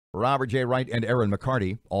Robert J. Wright and Aaron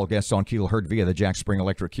McCarty, all guests on Keel, heard via the Jack Spring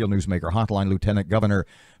Electric Keel Newsmaker Hotline. Lieutenant Governor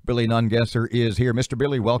Billy Nungesser is here. Mr.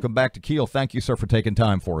 Billy, welcome back to Keel. Thank you, sir, for taking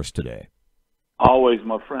time for us today. Always,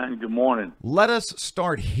 my friend. Good morning. Let us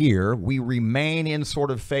start here. We remain in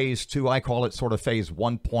sort of phase 2. I call it sort of phase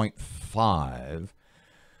 1.5.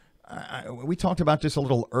 We talked about this a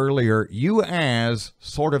little earlier. You, as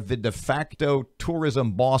sort of the de facto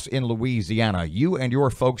tourism boss in Louisiana, you and your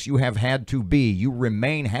folks, you have had to be, you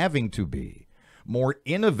remain having to be more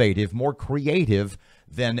innovative, more creative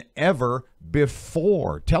than ever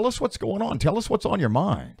before. Tell us what's going on. Tell us what's on your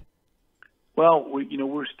mind. Well,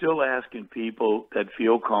 we're still asking people that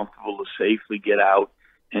feel comfortable to safely get out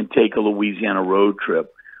and take a Louisiana road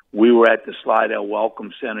trip. We were at the Slidell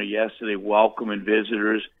Welcome Center yesterday welcoming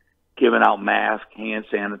visitors, giving out masks, hand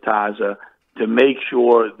sanitizer, to make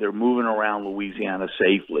sure they're moving around Louisiana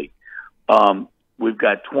safely. We've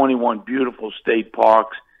got 21 beautiful state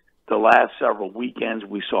parks. The last several weekends,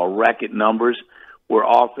 we saw record numbers. We're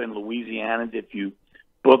offering Louisianans, if you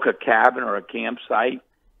book a cabin or a campsite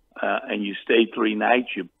and you stay 3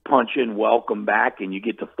 nights, you punch in welcome back, and you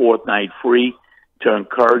get the 4th night free to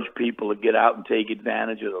encourage people to get out and take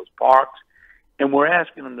advantage of those parks. And we're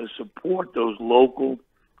asking them to support those local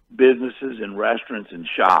businesses and restaurants and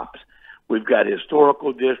shops. We've got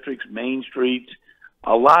historical districts, main streets,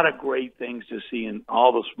 a lot of great things to see in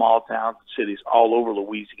all the small towns and cities all over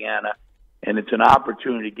Louisiana. And it's an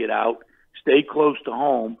opportunity to get out, stay close to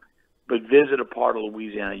home, but visit a part of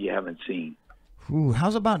Louisiana you haven't seen. Ooh,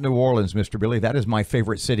 how's about New Orleans, Mr. Billy? That is my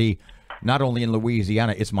favorite city, not only in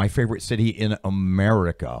Louisiana, it's my favorite city in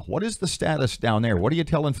America. What is the status down there? What are you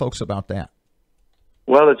telling folks about that?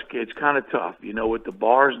 Well, it's kind of tough. With the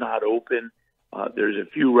bars not open, there's a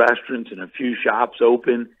few restaurants and a few shops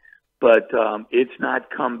open, but it's not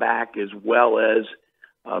come back as well as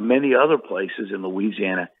many other places in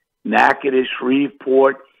Louisiana. Natchitoches,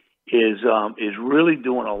 Shreveport is really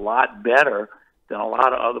doing a lot better than a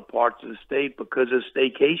lot of other parts of the state because of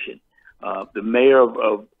staycation. The mayor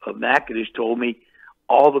of Natchitoches told me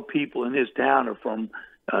all the people in his town are from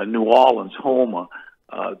New Orleans, Houma,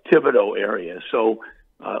 Thibodaux area. So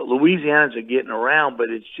Louisianans are getting around, but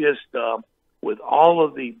it's just with all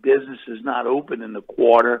of the businesses not open in the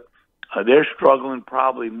quarter, they're struggling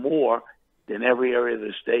probably more than every area of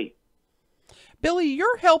the state. Billy,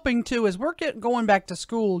 you're helping too. As we're going back to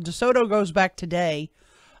school, DeSoto goes back today.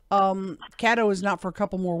 Caddo is not for a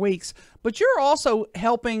couple more weeks, but you're also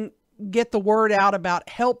helping get the word out about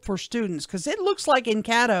help for students, because it looks like in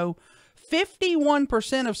Caddo,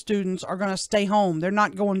 51% of students are going to stay home. They're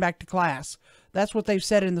not going back to class. That's what they've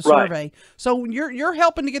said in the survey. Right. So you're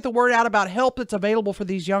helping to get the word out about help that's available for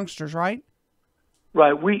these youngsters, right?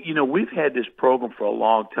 Right. We've had this program for a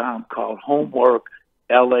long time called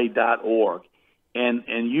homeworkla.org, and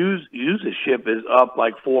usership is up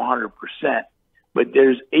like 400%. But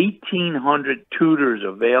there's 1,800 tutors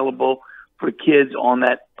available for kids on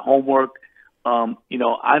that homework. I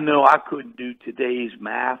know I couldn't do today's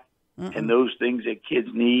math and those things that kids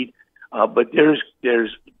need, but there's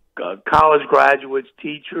college graduates,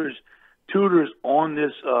 teachers, tutors on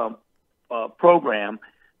this program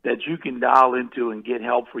that you can dial into and get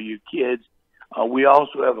help for your kids. We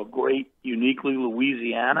also have a great Uniquely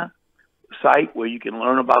Louisiana site where you can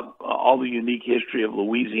learn about all the unique history of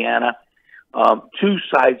Louisiana. 2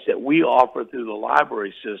 sites that we offer through the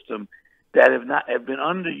library system that have been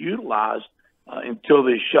underutilized until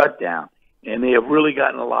this shutdown, and they have really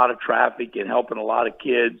gotten a lot of traffic and helping a lot of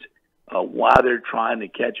kids while they're trying to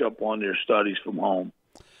catch up on their studies from home.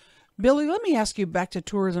 Billy, let me ask you back to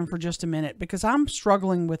tourism for just a minute, because I'm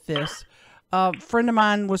struggling with this. A friend of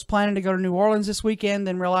mine was planning to go to New Orleans this weekend,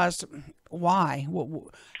 then realized, why?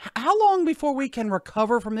 How long before we can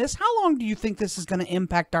recover from this? How long do you think this is going to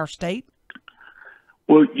impact our state?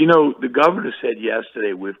 Well, the governor said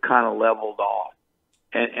yesterday we've kind of leveled off.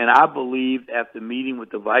 And I believe after meeting with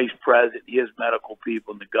the vice president, his medical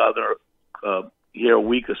people, and the governor here a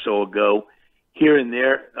week or so ago, here and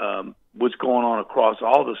there, what's going on across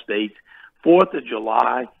all the states, 4th of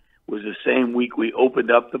July was the same week we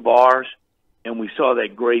opened up the bars, and we saw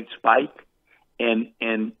that great spike. And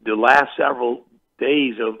the last several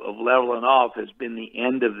days of leveling off has been the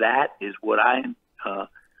end of that, is what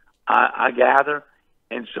I gather.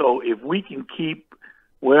 And so if we can keep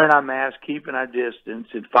wearing our masks, keeping our distance,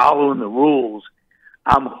 and following the rules,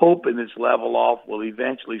 I'm hoping this level off will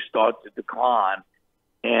eventually start to decline.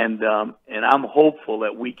 And I'm hopeful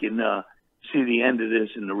that we can see the end of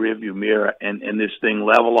this in the rearview mirror and this thing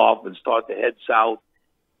level off and start to head south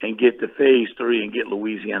and get to phase 3 and get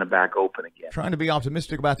Louisiana back open again. Trying to be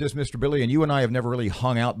optimistic about this, Mr. Billy, and you and I have never really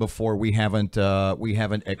hung out before. We haven't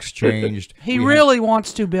exchanged. He really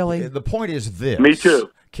wants to, Billy. The point is this. Me too.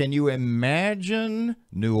 Can you imagine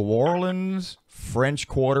New Orleans, French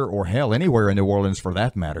Quarter, or hell, anywhere in New Orleans for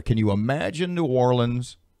that matter? Can you imagine New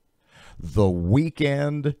Orleans the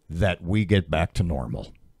weekend that we get back to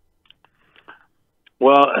normal?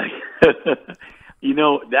 Well, you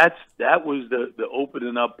know, that was the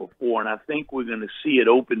opening up before, and I think we're going to see it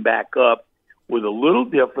open back up with a little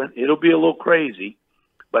different. It'll be a little crazy,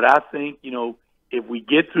 but I think, you know, if we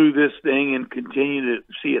get through this thing and continue to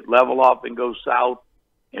see it level off and go south,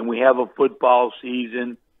 and we have a football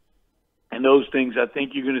season and those things, I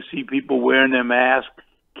think you're going to see people wearing their masks,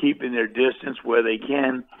 keeping their distance where they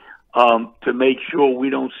can, to make sure we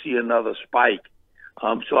don't see another spike.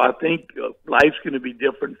 So I think life's going to be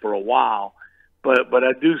different for a while, but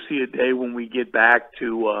I do see a day when we get back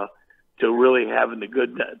to really having the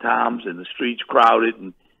good times and the streets crowded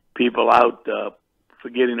and people out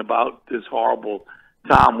forgetting about this horrible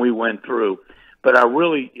time we went through. But I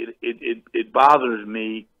really, it bothers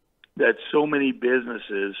me that so many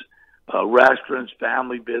businesses, restaurants,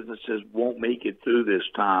 family businesses won't make it through this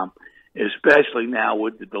time, especially now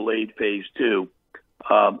with the delayed phase 2.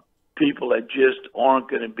 People that just aren't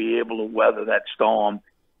going to be able to weather that storm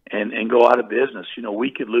and go out of business. You know, we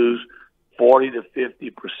could lose 40 to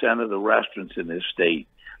 50% of the restaurants in this state.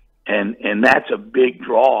 And that's a big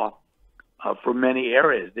draw for many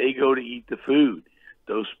areas. They go to eat the food.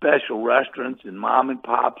 Those special restaurants and mom and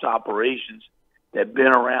pops operations that have been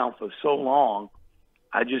around for so long,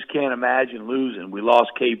 I just can't imagine losing. We lost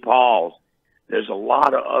K. Paul's. There's a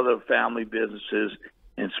lot of other family businesses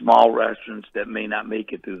and small restaurants that may not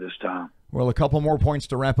make it through this time. Well, a couple more points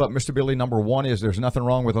to wrap up, Mr. Billy. Number one is there's nothing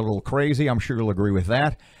wrong with a little crazy. I'm sure you'll agree with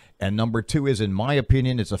that. And number two is, in my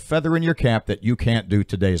opinion, it's a feather in your cap that you can't do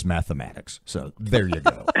today's mathematics. So there you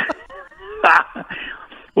go.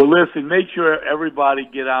 Well, listen, make sure everybody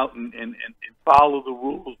get out and follow the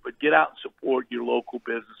rules, but get out and support your local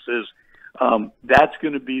businesses. That's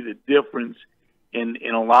going to be the difference in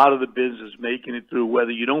a lot of the business making it through.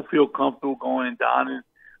 Whether you don't feel comfortable going and dining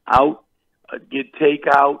out, get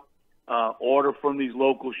takeout, order from these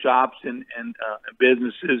local shops and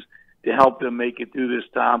businesses to help them make it through this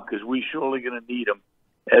time, because we surely going to need them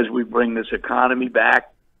as we bring this economy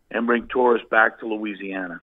back and bring tourists back to Louisiana.